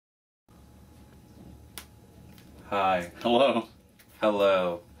Hi. Hello.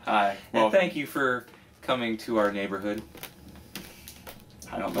 Hello. Hi. And thank you for coming to our neighborhood.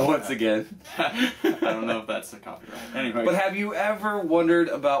 I don't know. Once again. I don't know if that's a copyright. Anyway. But have you ever wondered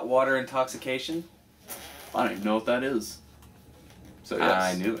about water intoxication? I don't even know what that is. So yes.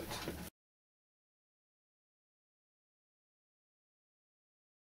 I knew it.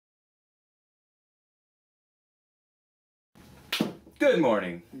 Good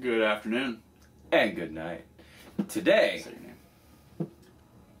morning. Good afternoon. And good night. Today... Say your name.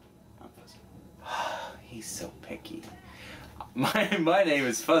 I'm Fuzzy. He's so picky. My name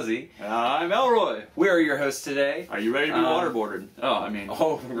is Fuzzy. I'm Elroy. We are your hosts today. Are you ready to be waterboarded? Oh, I mean...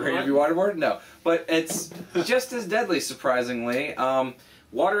 Oh, ready to be waterboarded? No. But it's just as deadly, surprisingly.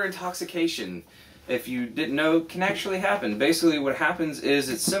 Water intoxication, if you didn't know, can actually happen. Basically what happens is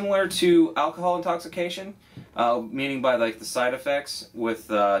it's similar to alcohol intoxication, meaning by like the side effects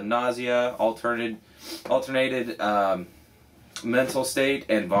with nausea, alternated mental state,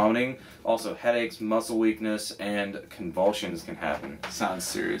 and vomiting. Also headaches, muscle weakness, and convulsions can happen. Sounds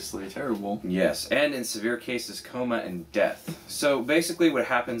seriously terrible. Yes, and in severe cases, coma and death. So basically what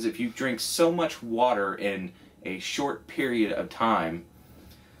happens if you drink so much water in a short period of time,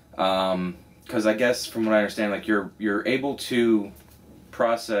 because I guess from what I understand, like you're able to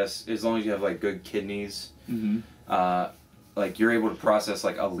process, as long as you have like good kidneys, like you're able to process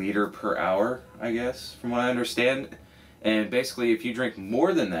like 1 liter per hour, I guess, from what I understand. And basically if you drink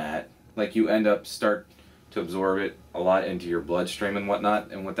more than that, like you start to absorb it a lot into your bloodstream and whatnot,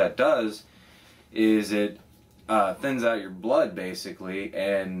 and what that does is it thins out your blood basically,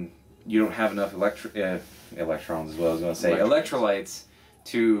 and you don't have enough electrons, as well as I was going to say, electrolytes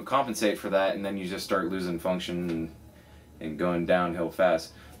to compensate for that, and then you just start losing function and going downhill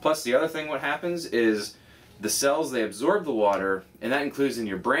fast. Plus the other thing what happens is the cells, they absorb the water, and that includes in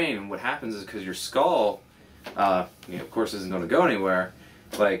your brain, and what happens is because your skull of course isn't going to go anywhere,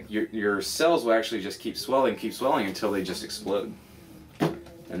 like your cells will actually just keep swelling until they just explode.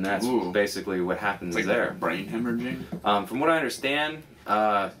 And that's basically what happens there. Like brain hemorrhaging? From what I understand,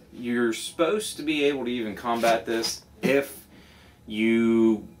 you're supposed to be able to even combat this if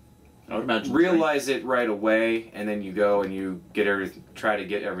you realize it right away, and then you go and you try to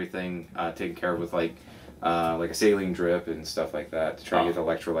get everything taken care of with like a saline drip and stuff like that to try to get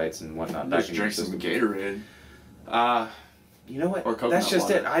electrolytes and whatnot back in your system. Just drink some Gatorade. You know what? Or coconut That's just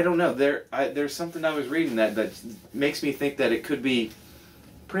water. it. I don't know. There's something I was reading that makes me think that it could be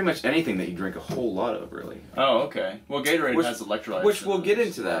pretty much anything that you drink a whole lot of, really. Oh, okay. Well, Gatorade has electrolytes. Which we'll get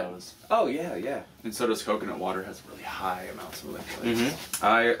into that. Oh, yeah, yeah. And so does coconut water. Has really high amounts of electrolytes.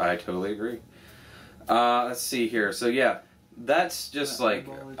 I totally agree. Let's see here. So yeah, that's just like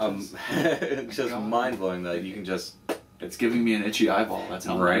just mind blowing that you can just. It's giving me an itchy eyeball. That's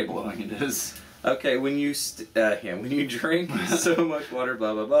how mind blowing it is. Okay, when you drink so much water,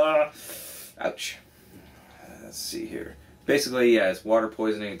 blah blah blah. Ouch. Let's see here. Basically, yeah, it's water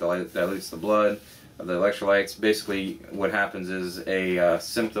poisoning. It dilutes the blood of the electrolytes. Basically, what happens is a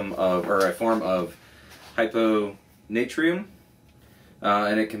symptom of, or a form of hyponatremia,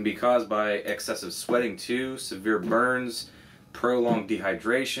 and it can be caused by excessive sweating too, severe burns, prolonged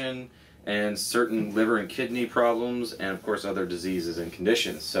dehydration, and certain liver and kidney problems, and of course other diseases and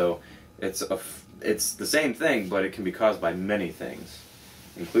conditions. So it's the same thing, but it can be caused by many things,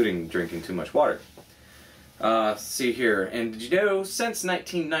 including drinking too much water. Let's see here, and did you know since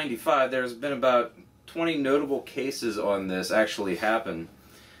 1995 there's been about 20 notable cases on this actually happening,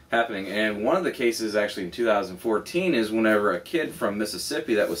 and one of the cases actually in 2014 is whenever a kid from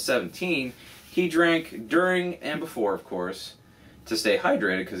Mississippi that was 17, he drank during and before, of course, to stay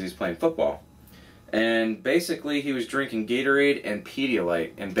hydrated because he's playing football. And basically he was drinking Gatorade and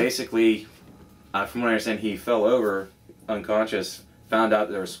Pedialyte, and basically, from what I understand, he fell over unconscious, found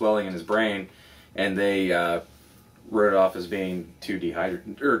out there was swelling in his brain, and they wrote it off as being too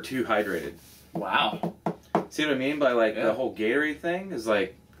hydrated. Wow. See what I mean by like the whole Gatorade thing is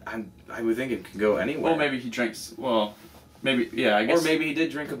like, I would think it could go anywhere. Well, maybe he drinks. Well, maybe I guess. Or maybe he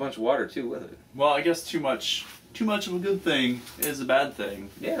did drink a bunch of water too with it. Well, I guess too much of a good thing is a bad thing.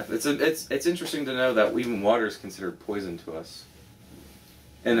 Yeah, it's interesting to know that even water is considered poison to us.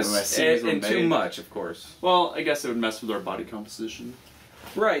 And too much, of course. Well, I guess it would mess with our body composition.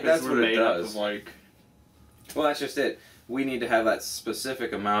 Right, that's what it does. Well, that's just it. We need to have that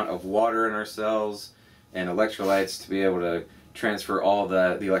specific amount of water in our cells and electrolytes to be able to transfer all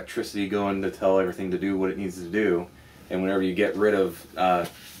the electricity going to tell everything to do what it needs to do. And whenever you get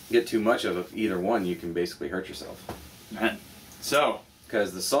too much of either one, you can basically hurt yourself. Man. So.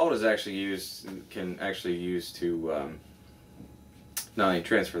 Because the salt is actually can actually use to not only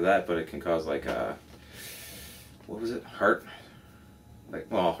transfer that, but it can cause like what was it? Heart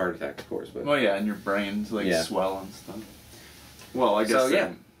attack, of course, but. Well, yeah, and your brains like Yeah. swell and stuff. Well, I guess. So,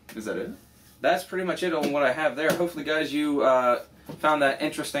 yeah. Is that it? That's pretty much it on what I have there. Hopefully, guys, you found that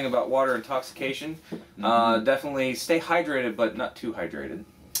interesting about water intoxication. Definitely stay hydrated, but not too hydrated.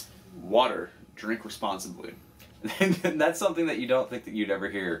 Water. Drink responsibly. That's something that you don't think that you'd ever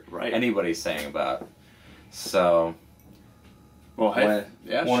hear Right. anybody saying about. So, Well, hey,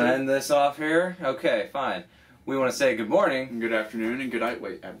 want to end this off here? Okay, fine. We want to say good morning. Good afternoon and good night.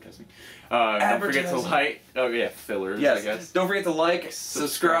 Wait, advertising. Don't forget to like. Oh yeah, fillers. Yes. I guess. Don't forget to like,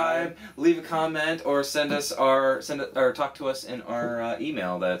 subscribe, leave a comment, or talk to us in our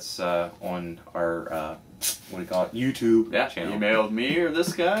email. That's on our what do you call it? YouTube channel. Emailed me or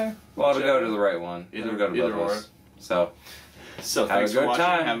this guy. Well, it'll go to the right one. Either It'll go to either both of or. us. So So have thanks a good for watching.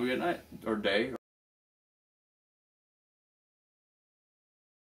 time. Have a good night or day.